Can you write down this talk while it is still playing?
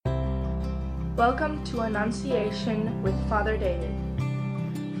Welcome to Annunciation with Father David.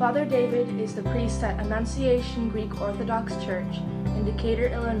 Father David is the priest at Annunciation Greek Orthodox Church in Decatur,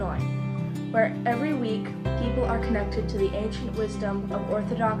 Illinois, where every week people are connected to the ancient wisdom of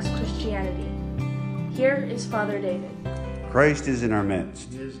Orthodox Christianity. Here is Father David. Christ is in our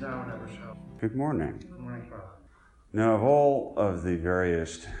midst. He is now and ever shall. Good morning. Good morning, Father. Now, of all of the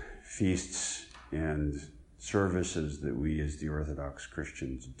various feasts and services that we as the Orthodox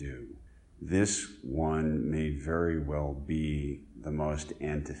Christians do, this one may very well be the most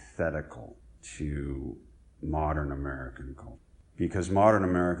antithetical to modern American culture. Because modern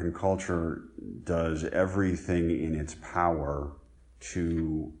American culture does everything in its power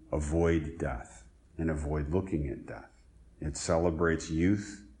to avoid death and avoid looking at death. It celebrates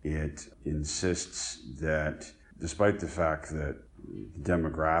youth. It insists that despite the fact that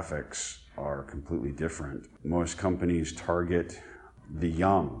demographics are completely different, most companies target the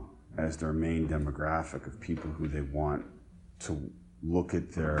young as their main demographic of people who they want to look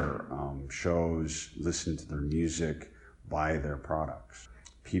at their shows, listen to their music, buy their products.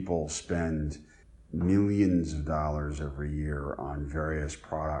 People spend millions of dollars every year on various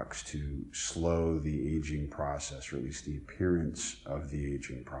products to slow the aging process, or at least the appearance of the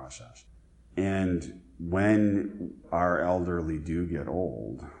aging process. And when our elderly do get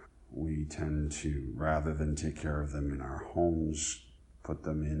old, we tend to, rather than take care of them in our homes, put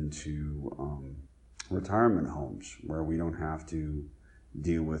them into retirement homes where we don't have to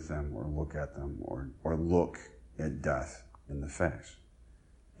deal with them or look at them or look at death in the face.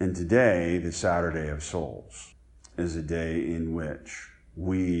 And today, the Saturday of Souls, is a day in which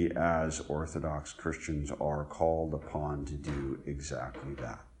we as Orthodox Christians are called upon to do exactly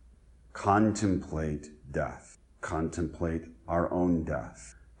that. Contemplate death. Contemplate our own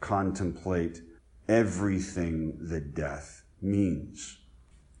death. Contemplate everything that death means.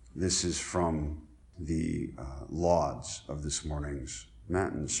 This is from the lauds of this morning's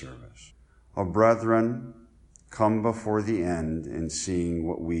Matin service. O brethren, come before the end and seeing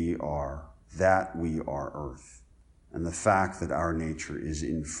what we are, that we are earth, and the fact that our nature is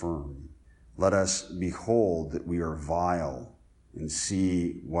infirm. Let us behold that we are vile and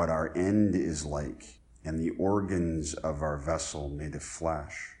see what our end is like, and the organs of our vessel made of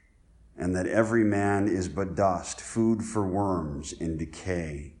flesh, and that every man is but dust, food for worms and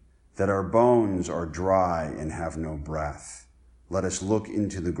decay, that our bones are dry and have no breath. Let us look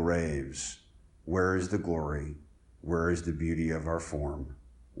into the graves. Where is the glory? Where is the beauty of our form?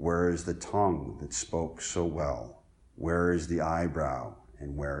 Where is the tongue that spoke so well? Where is the eyebrow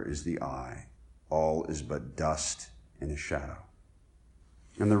and where is the eye? All is but dust and a shadow.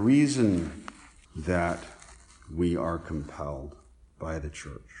 And the reason that we are compelled by the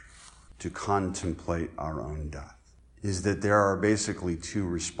church to contemplate our own death is that there are basically two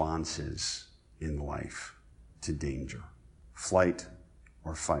responses in life to danger: flight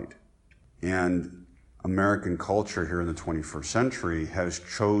or fight. And American culture here in the 21st century has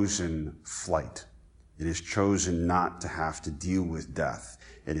chosen flight. It has chosen not to have to deal with death.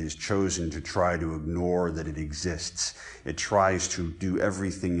 It has chosen to try to ignore that it exists. It tries to do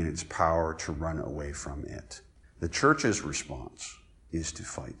everything in its power to run away from it. The church's response is to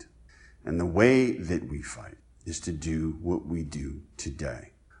fight. And the way that we fight is to do what we do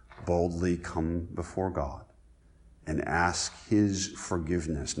today. Boldly come before God and ask His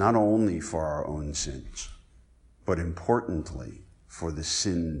forgiveness, not only for our own sins, but importantly, for the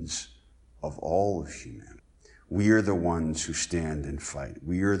sins of all of humanity. We are the ones who stand and fight.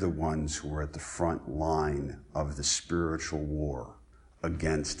 We are the ones who are at the front line of the spiritual war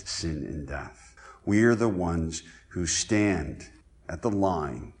against sin and death. We are the ones who stand at the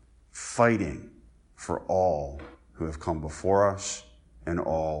line fighting for all who have come before us and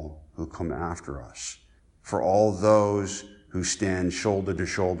all who come after us. For all those who stand shoulder to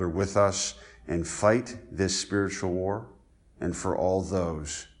shoulder with us and fight this spiritual war, and for all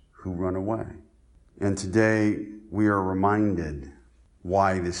those who run away. And today we are reminded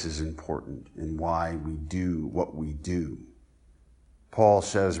why this is important and why we do what we do. Paul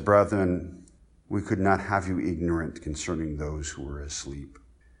says, "Brethren, we could not have you ignorant concerning those who are asleep,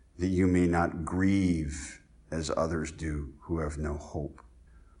 that you may not grieve as others do who have no hope.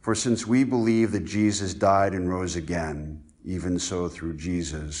 For since we believe that Jesus died and rose again, even so through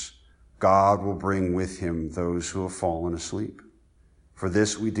Jesus, God will bring with him those who have fallen asleep. For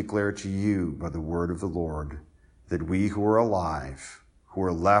this we declare to you by the word of the Lord, that we who are alive, who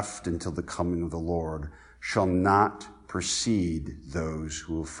are left until the coming of the Lord, shall not precede those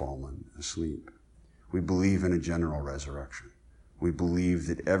who have fallen asleep." We believe in a general resurrection. We believe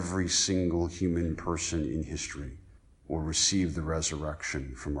that every single human person in history will receive the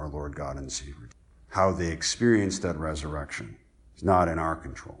resurrection from our Lord God and Savior. How they experience that resurrection is not in our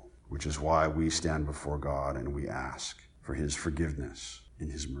control, which is why we stand before God and we ask for his forgiveness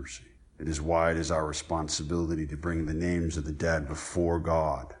and his mercy. It is why it is our responsibility to bring the names of the dead before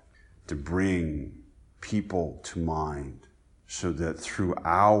God, to bring people to mind, so that through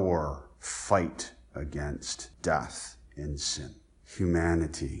our fight against death and sin,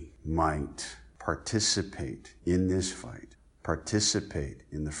 humanity might participate in this fight, participate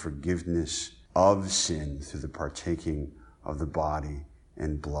in the forgiveness of sin through the partaking of the body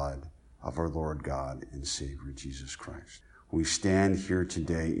and blood of our Lord God and Savior Jesus Christ. We stand here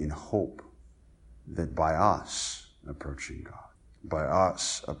today in hope that by us approaching God, by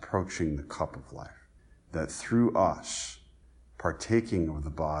us approaching the cup of life, that through us partaking of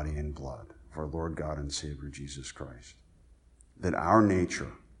the body and blood of our Lord God and Savior Jesus Christ, that our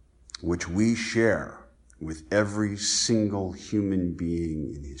nature, which we share with every single human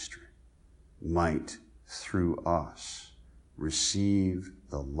being in history, might through us receive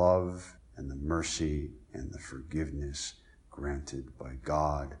the love and the mercy and the forgiveness granted by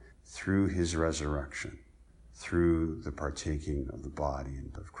God through his resurrection, through the partaking of the body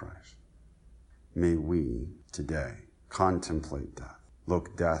and blood of Christ. May we today contemplate death,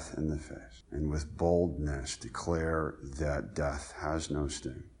 look death in the face, and with boldness declare that death has no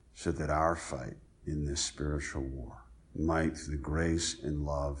sting, so that our fight in this spiritual war might, through the grace and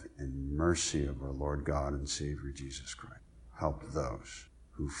love and mercy of our Lord God and Savior Jesus Christ, help those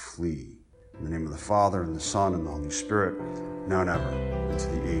who flee. In the name of the Father, and the Son, and the Holy Spirit, now and ever, into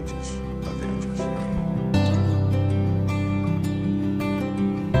the ages of